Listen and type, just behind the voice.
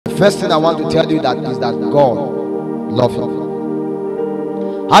first thing I want to tell you that is that God loves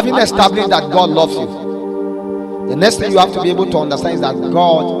you. Having established that God loves you, the next thing you have to be able to understand is that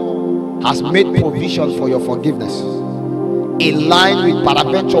God has made provision for your forgiveness, in line with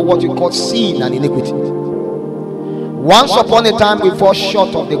peradventure what we call sin and iniquity. Once upon a time we fall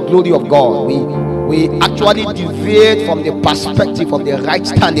short of the glory of God. We actually deviate from the perspective of the right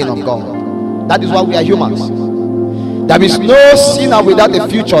standing of God. That is why we are humans. There is no sinner without a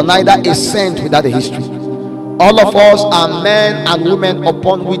future, neither a saint without a history. All of us are men and women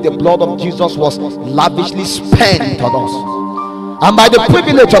upon which the blood of Jesus was lavishly spent on us. And by the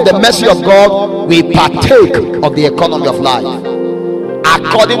privilege of the mercy of God, we partake of the economy of life.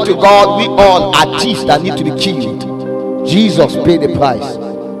 According to God, we all are thieves that need to be killed. Jesus paid the price.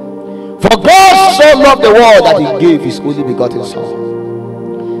 For God so loved the world that he gave his only begotten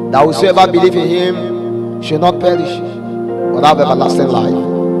Son, that whosoever believe in him shall not perish, but have everlasting life.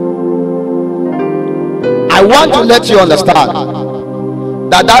 I want to let you understand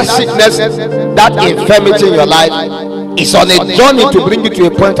that sickness, that infirmity in your life is on a journey to bring you to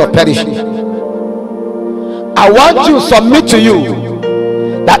a point of perishing. I want to submit to you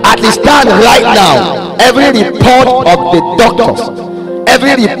that at the stand right now, every report of the doctors,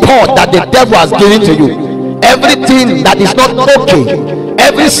 every report that the devil has given to you, everything that is not okay,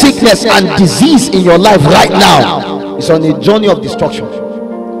 every sickness and disease in your life right now is on a journey of destruction.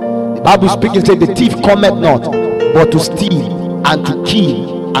 The Bible speaking says the thief cometh not but to steal and to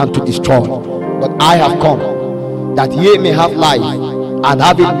kill and to destroy, but I have come that ye may have life and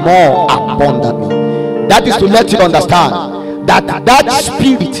have it more abundantly. That is to let you understand that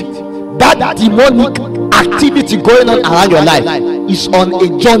spirit, that demonic activity going on around your life is on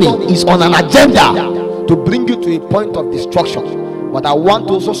a journey, is on an agenda to bring you to a point of destruction. But I want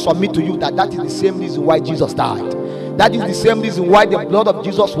to also submit to you that is the same reason why Jesus died. That is the same reason why the blood of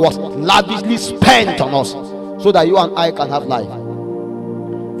Jesus was lavishly spent on us, so that you and I can have life.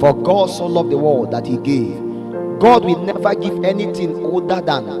 For God so loved the world that he gave. God will never give anything older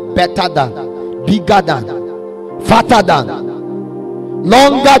than, better than, bigger than, fatter than,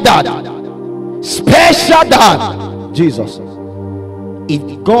 longer than, special than Jesus.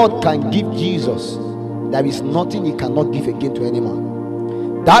 If God can give Jesus, there is nothing he cannot give again to any man.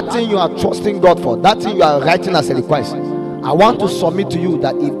 That thing you are trusting God for, that thing you are writing as a request, I want to submit to you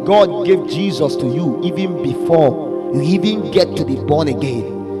that if God gave Jesus to you even before you even get to be born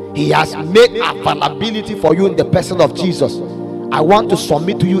again, he has made availability for you in the person of Jesus. I want to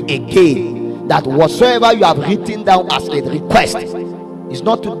submit to you again that whatsoever you have written down as a request is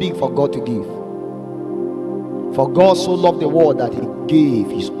not too big for God to give. For God so loved the world that he gave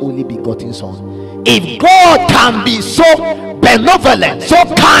his only begotten Son. If God can be so benevolent, so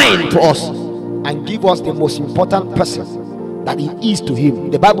kind to us, and give us the most important person that he is to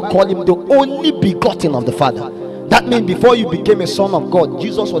him, the Bible calls him the only begotten of the Father. That means before you became a son of God,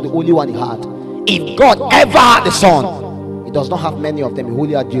 Jesus was the only one he had. If God ever had a son, he does not have many of them, he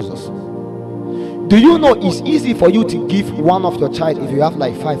only had Jesus. Do you know it's easy for you to give one of your child if you have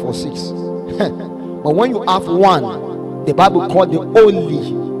like 5 or 6? But when you have one, the Bible called the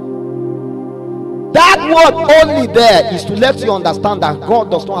only. That word only there is to let you understand that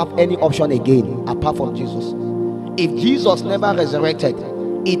God does not have any option again apart from Jesus. If Jesus never resurrected,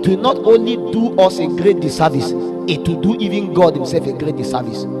 it will not only do us a great disservice, it will do even God himself a great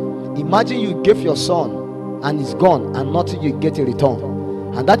disservice. Imagine you gave your son and he's gone and nothing you get in return.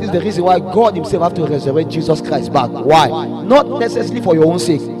 And that is the reason why God himself have to resurrect Jesus Christ back. Why? Not necessarily for your own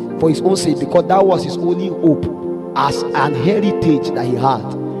sake, for his own sake, because that was his only hope as an heritage that he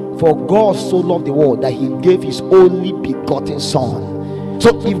had. For God so loved the world that he gave his only begotten Son. So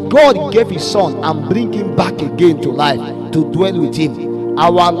if God gave his Son and bring him back again to life to dwell with him,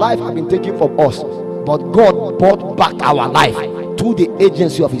 our life has been taken from us, but God brought back our life through the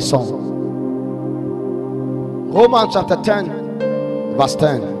agency of his Son. Romans chapter 10 verse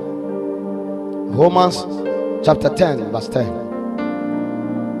 10. Romans chapter 10 verse 10.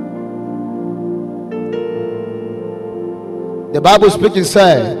 The Bible speaking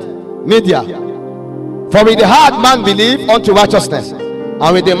said, media, for with the heart man believe unto righteousness,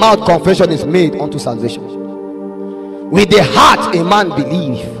 and with the mouth confession is made unto salvation. With the heart a man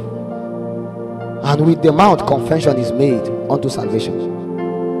believe, and with the mouth confession is made unto salvation.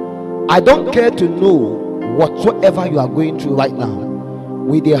 I don't care to know whatsoever you are going through right now.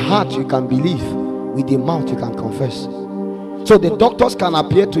 With the heart you can believe, with the mouth you can confess. So the doctors can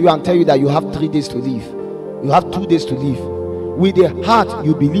appear to you and tell you that you have 3 days to live, you have 2 days to live. With the heart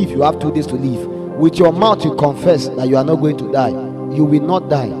you believe you have 2 days to live. With your mouth you confess that you are not going to die. You will not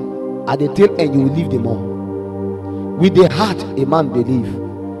die. At the tail end you will live the more. With the heart a man believe,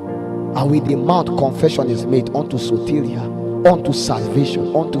 And with the mouth confession is made unto soteria, unto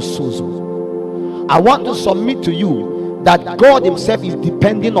salvation, unto sozo. I want to submit to you that God himself is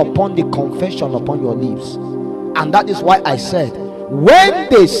depending upon the confession upon your lips. And that is why I said, when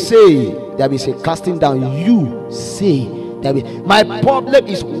they say there is a casting down, you say there is. My problem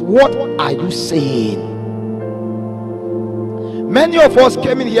is, what are you saying? Many of us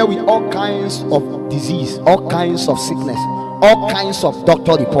came in here with all kinds of disease, all kinds of sickness, all kinds of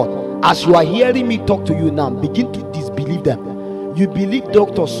doctor report. As you are hearing me talk to you now, begin to disbelieve them. You believe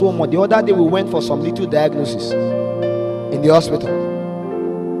doctors so much. The other day we went for some little diagnosis in the hospital.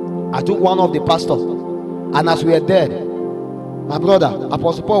 I took one of the pastors, and as we were there, my brother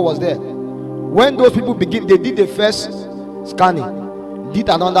Apostle Paul was there. When those people begin, they did the first scanning, did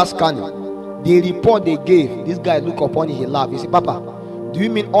another scanning. The report they gave, this guy looked upon it, he laughed. He said, Papa, do you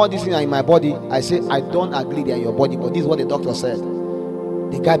mean all these things are in my body? I said, I don't agree they are in your body, but this is what the doctor said.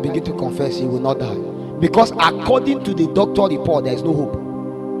 The guy began to confess he will not die, because according to the doctor report, there is no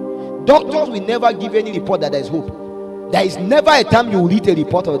hope. Doctors will never give any report that there is hope. There is never a time you will read a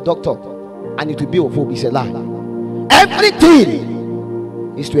report of a doctor and it will be of hope. It's a lie.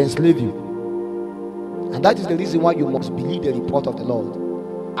 Everything is to enslave you, and that is the reason why you must believe the report of the Lord,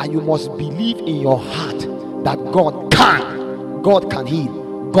 and you must believe in your heart that God can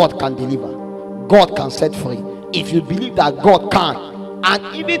heal, God can deliver, God can set free. If you believe that God can,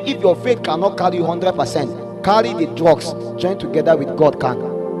 and even if your faith cannot carry 100%, carry the drugs, join together with God can.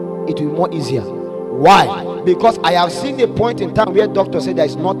 It will be more easier. Why? Because I have seen a point in time where doctors say there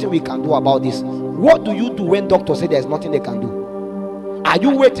is nothing we can do about this. What do you do when doctors say there is nothing they can do? Are you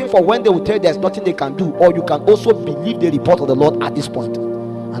waiting for when they will tell you there is nothing they can do, or you can also believe the report of the Lord at this point?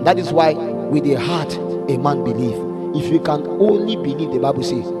 And that is why with the heart a man believes. If you can only believe, the Bible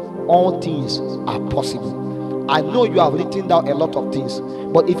says all things are possible. I know you have written down a lot of things,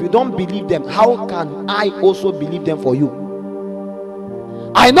 but if you don't believe them, how can I also believe them for you?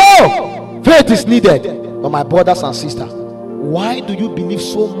 I know faith is needed, but my brothers and sisters, why do you believe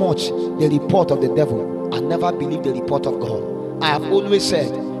so much the report of the devil and never believe the report of God? I have always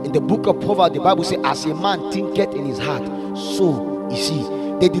said in the book of Proverbs, the Bible says, as a man thinketh in his heart, so is he.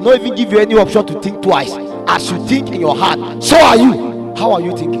 They did not even give you any option to think twice. As you think in your heart, so are you. How are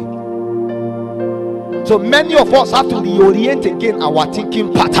you thinking? So many of us have to reorient again our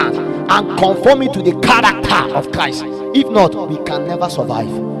thinking pattern and conform it to the character of Christ. If not, we can never survive.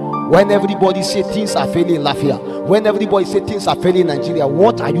 When everybody say things are failing in Lafia, when everybody say things are failing in Nigeria,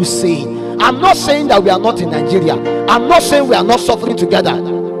 what are you saying? I'm not saying that we are not in Nigeria. I'm not saying we are not suffering together.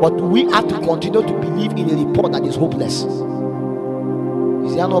 But we have to continue to believe in a report that is hopeless.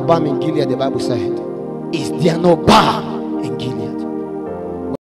 Is there no balm in Gilead? The Bible said, is there no balm in Gilead?